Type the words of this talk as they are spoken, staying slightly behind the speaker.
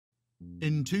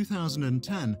In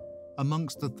 2010,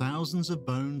 amongst the thousands of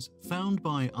bones found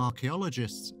by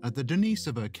archaeologists at the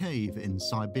Denisova cave in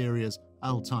Siberia's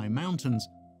Altai mountains,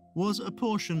 was a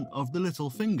portion of the little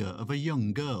finger of a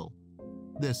young girl.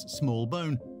 This small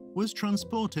bone was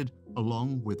transported,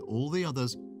 along with all the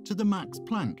others, to the Max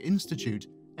Planck Institute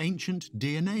Ancient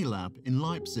DNA Lab in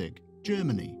Leipzig,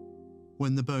 Germany.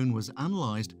 When the bone was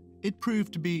analysed, it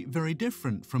proved to be very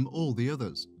different from all the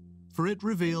others, for it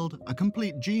revealed a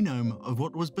complete genome of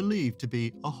what was believed to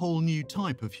be a whole new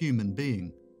type of human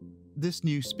being. This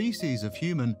new species of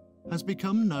human has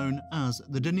become known as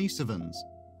the Denisovans,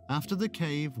 after the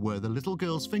cave where the little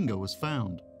girl's finger was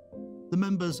found. The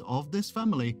members of this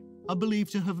family are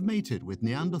believed to have mated with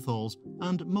Neanderthals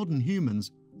and modern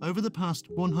humans over the past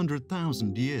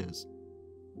 100,000 years.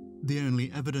 The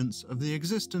only evidence of the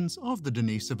existence of the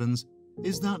Denisovans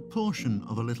is that portion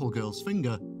of a little girl's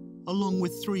finger, along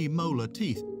with 3 molar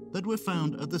teeth that were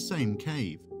found at the same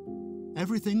cave.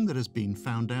 Everything that has been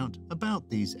found out about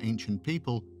these ancient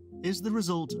people is the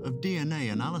result of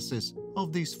DNA analysis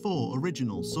of these 4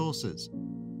 original sources.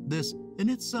 This in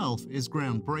itself is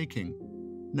groundbreaking.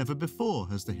 Never before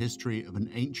has the history of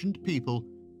an ancient people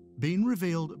been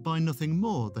revealed by nothing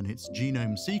more than its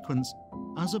genome sequence,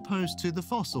 as opposed to the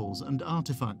fossils and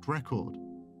artifact record.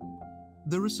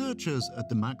 The researchers at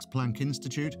the Max Planck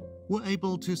Institute were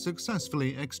able to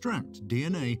successfully extract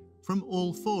DNA from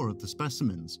all 4 of the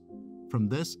specimens. From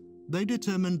this, they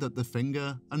determined that the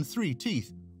finger and 3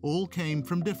 teeth all came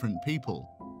from different people.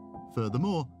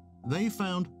 Furthermore, they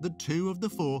found that 2 of the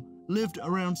 4 lived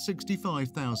around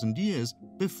 65,000 years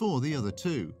before the other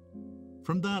 2.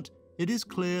 From that, it is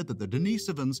clear that the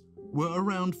Denisovans were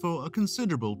around for a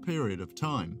considerable period of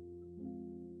time.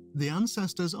 The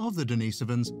ancestors of the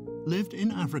Denisovans lived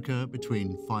in Africa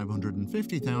between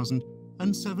 550,000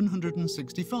 and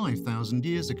 765,000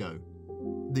 years ago.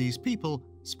 These people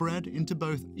spread into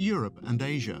both Europe and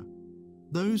Asia.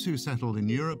 Those who settled in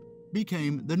Europe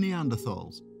became the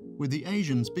Neanderthals, with the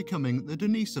Asians becoming the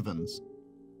Denisovans.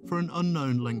 For an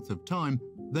unknown length of time,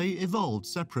 they evolved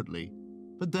separately,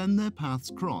 but then their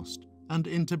paths crossed and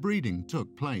interbreeding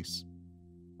took place.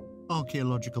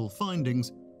 Archaeological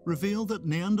findings reveal that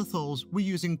Neanderthals were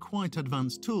using quite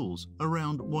advanced tools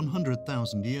around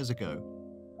 100,000 years ago.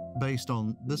 Based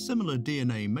on the similar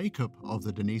DNA makeup of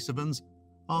the Denisovans,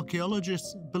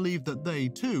 archaeologists believe that they,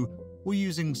 too, were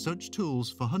using such tools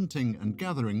for hunting and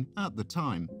gathering at the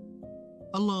time.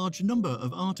 A large number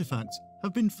of artifacts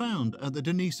have been found at the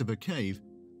Denisova cave,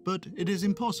 but it is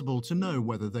impossible to know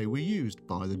whether they were used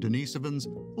by the Denisovans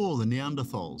or the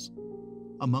Neanderthals.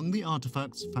 Among the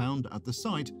artifacts found at the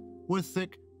site were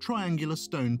thick, triangular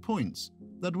stone points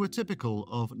that were typical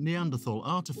of Neanderthal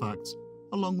artifacts,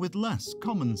 along with less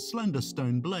common slender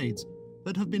stone blades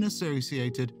that have been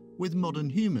associated with modern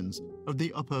humans of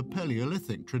the Upper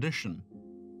Paleolithic tradition.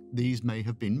 These may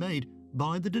have been made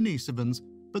by the Denisovans,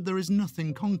 but there is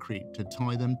nothing concrete to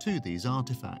tie them to these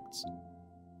artifacts.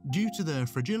 Due to their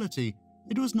fragility,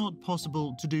 it was not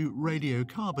possible to do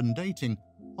radiocarbon dating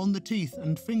on the teeth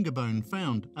and finger bone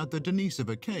found at the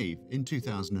Denisova cave in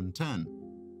 2010.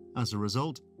 As a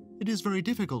result, it is very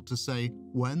difficult to say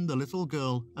when the little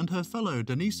girl and her fellow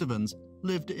Denisovans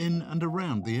lived in and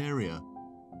around the area.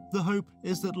 The hope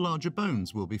is that larger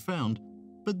bones will be found,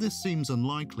 but this seems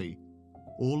unlikely.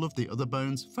 All of the other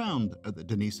bones found at the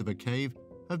Denisova cave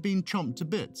have been chomped to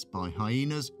bits by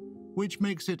hyenas, which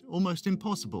makes it almost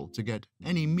impossible to get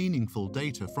any meaningful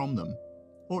data from them,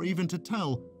 or even to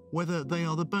tell whether they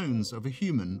are the bones of a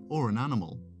human or an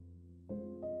animal.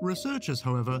 Researchers,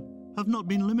 however, have not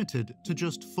been limited to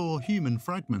just 4 human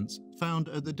fragments found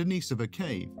at the Denisova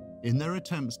cave in their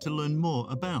attempts to learn more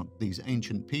about these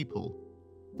ancient people.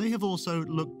 They have also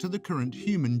looked to the current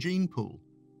human gene pool.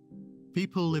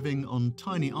 People living on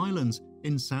tiny islands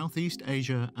in Southeast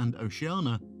Asia and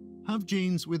Oceania have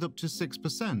genes with up to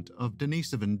 6% of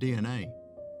Denisovan DNA.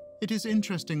 It is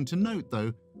interesting to note,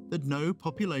 though, that no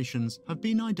populations have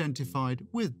been identified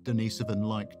with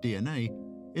Denisovan-like DNA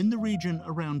in the region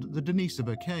around the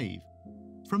Denisova cave.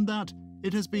 From that,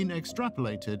 it has been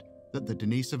extrapolated that the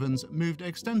Denisovans moved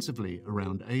extensively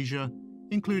around Asia,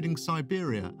 including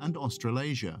Siberia and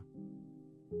Australasia.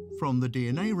 From the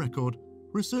DNA record,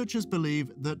 researchers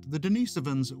believe that the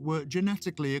Denisovans were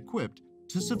genetically equipped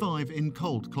to survive in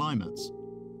cold climates.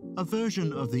 A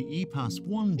version of the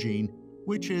EPAS1 gene,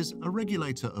 which is a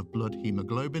regulator of blood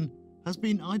hemoglobin, has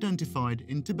been identified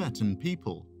in Tibetan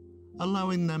people,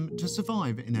 allowing them to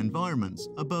survive in environments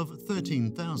above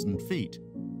 13,000 feet,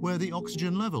 where the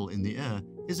oxygen level in the air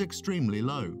is extremely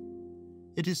low.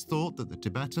 It is thought that the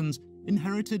Tibetans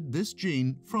inherited this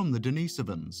gene from the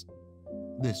Denisovans.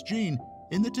 This gene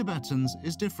in the Tibetans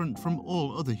is different from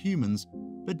all other humans,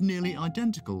 but nearly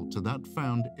identical to that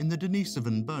found in the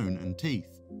Denisovan bone and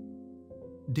teeth.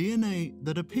 DNA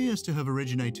that appears to have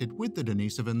originated with the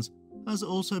Denisovans has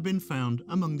also been found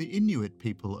among the Inuit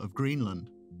people of Greenland.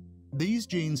 These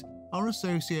genes are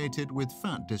associated with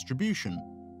fat distribution,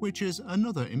 which is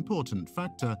another important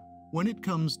factor when it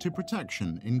comes to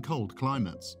protection in cold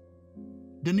climates.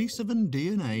 Denisovan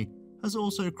DNA has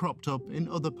also cropped up in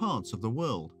other parts of the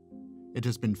world. It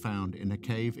has been found in a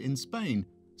cave in Spain,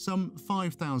 some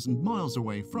 5,000 miles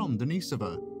away from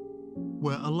Denisova,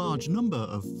 where a large number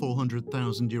of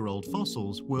 400,000-year-old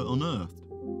fossils were unearthed.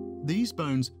 These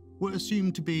bones were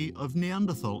assumed to be of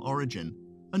Neanderthal origin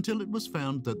until it was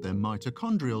found that their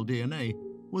mitochondrial DNA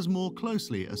was more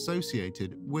closely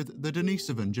associated with the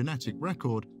Denisovan genetic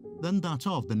record than that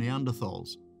of the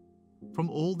Neanderthals. From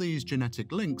all these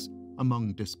genetic links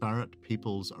among disparate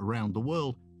peoples around the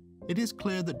world, it is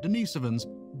clear that Denisovans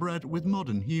bred with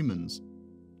modern humans.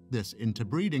 This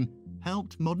interbreeding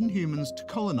helped modern humans to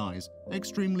colonize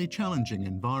extremely challenging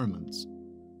environments.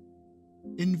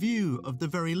 In view of the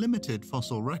very limited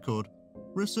fossil record,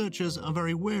 researchers are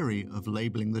very wary of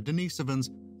labeling the Denisovans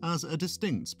as a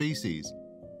distinct species.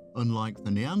 Unlike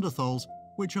the Neanderthals,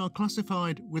 which are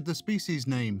classified with the species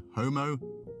name Homo,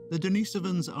 the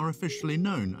Denisovans are officially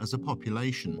known as a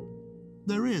population.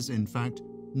 There is, in fact,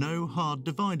 no hard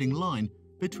dividing line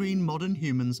between modern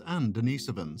humans and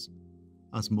Denisovans.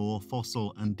 As more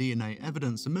fossil and DNA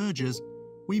evidence emerges,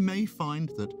 we may find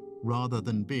that rather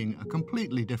than being a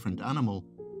completely different animal,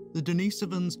 the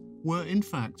Denisovans were in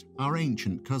fact our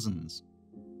ancient cousins.